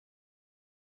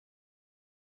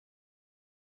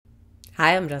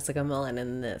Hi, I'm Jessica Mullen,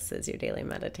 and this is your daily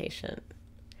meditation.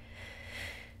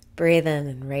 Breathe in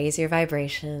and raise your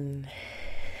vibration.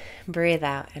 Breathe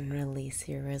out and release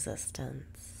your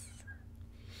resistance.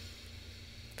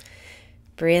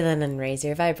 Breathe in and raise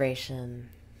your vibration.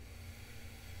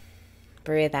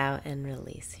 Breathe out and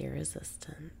release your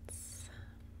resistance.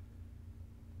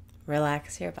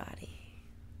 Relax your body.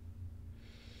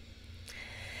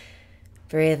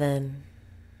 Breathe in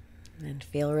and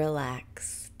feel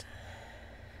relaxed.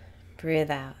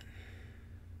 Breathe out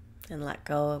and let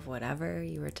go of whatever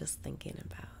you were just thinking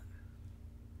about.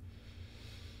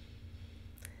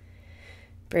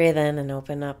 Breathe in and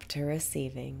open up to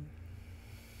receiving.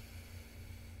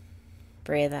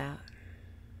 Breathe out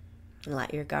and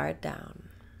let your guard down.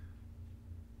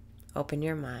 Open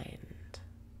your mind.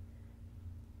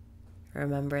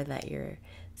 Remember that you're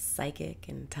psychic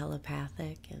and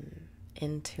telepathic and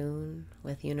in tune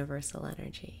with universal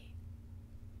energy.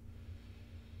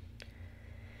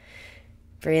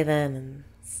 Breathe in and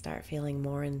start feeling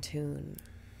more in tune.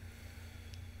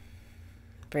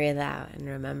 Breathe out and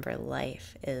remember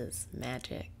life is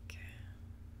magic.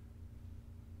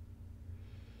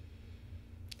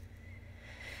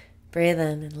 Breathe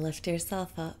in and lift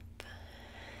yourself up.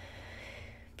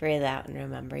 Breathe out and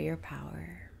remember your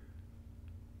power.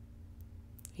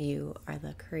 You are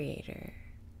the creator.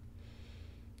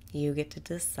 You get to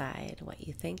decide what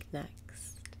you think next.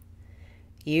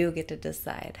 You get to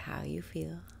decide how you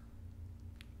feel.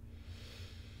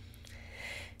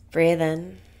 Breathe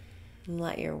in and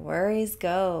let your worries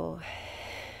go.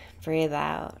 Breathe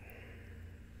out.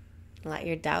 Let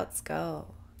your doubts go.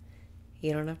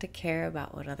 You don't have to care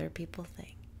about what other people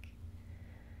think.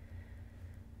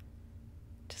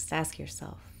 Just ask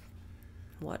yourself,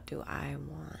 what do I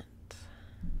want?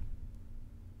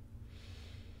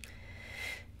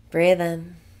 Breathe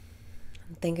in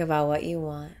and think about what you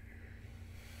want.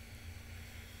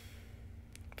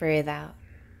 Breathe out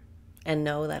and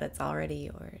know that it's already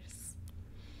yours.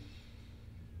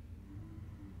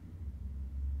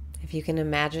 If you can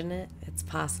imagine it, it's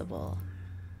possible.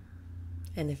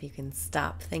 And if you can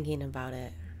stop thinking about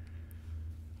it,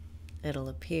 it'll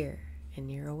appear in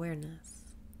your awareness.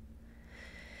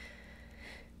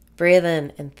 Breathe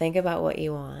in and think about what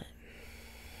you want.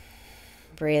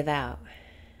 Breathe out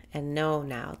and know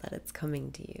now that it's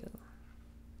coming to you.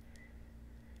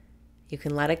 You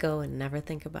can let it go and never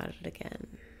think about it again.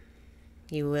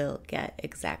 You will get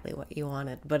exactly what you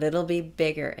wanted, but it'll be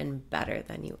bigger and better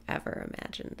than you ever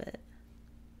imagined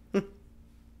it.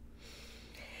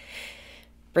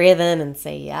 Breathe in and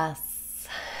say yes.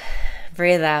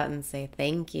 Breathe out and say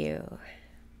thank you.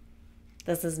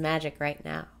 This is magic right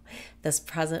now. This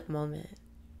present moment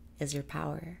is your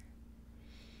power.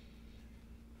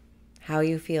 How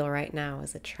you feel right now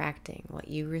is attracting what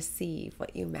you receive,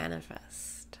 what you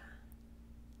manifest.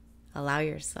 Allow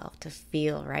yourself to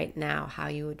feel right now how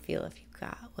you would feel if you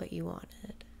got what you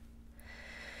wanted.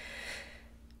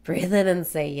 Breathe in and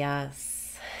say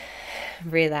yes.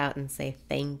 Breathe out and say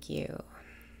thank you.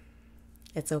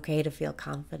 It's okay to feel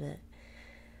confident.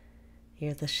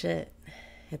 You're the shit.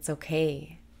 It's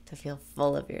okay to feel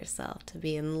full of yourself, to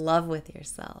be in love with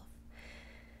yourself.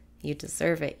 You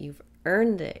deserve it. You've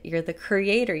earned it. You're the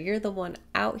creator. You're the one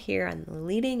out here on the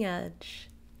leading edge,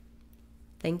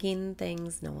 thinking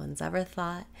things no one's ever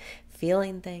thought,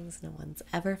 feeling things no one's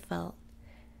ever felt.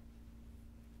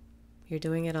 You're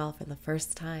doing it all for the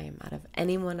first time out of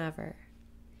anyone ever.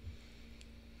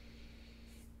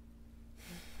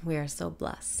 We are so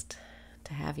blessed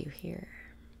to have you here.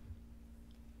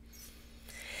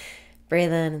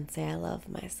 Breathe in and say, I love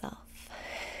myself.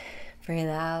 Breathe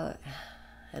out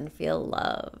and feel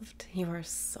loved. You are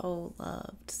so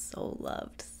loved, so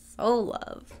loved, so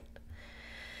loved.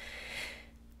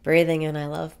 Breathing in, I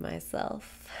love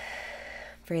myself.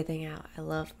 Breathing out, I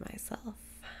love myself.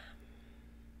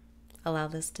 Allow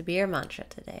this to be your mantra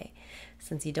today.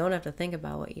 Since you don't have to think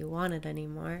about what you wanted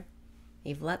anymore,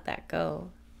 you've let that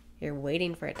go. You're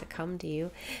waiting for it to come to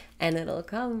you, and it'll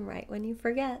come right when you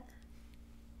forget.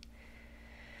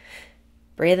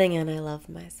 Breathing in, I love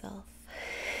myself.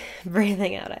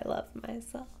 Breathing out, I love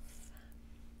myself.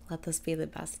 Let this be the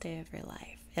best day of your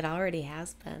life. It already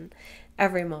has been.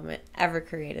 Every moment ever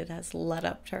created has led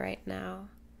up to right now.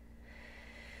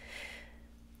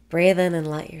 Breathe in and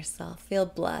let yourself feel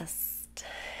blessed.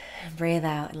 Breathe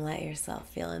out and let yourself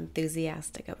feel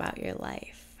enthusiastic about your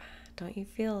life. Don't you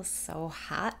feel so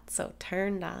hot, so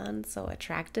turned on, so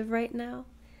attractive right now?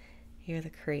 You're the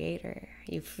creator.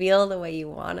 You feel the way you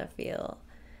want to feel.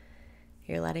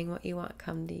 You're letting what you want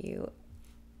come to you.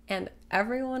 And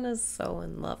everyone is so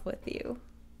in love with you.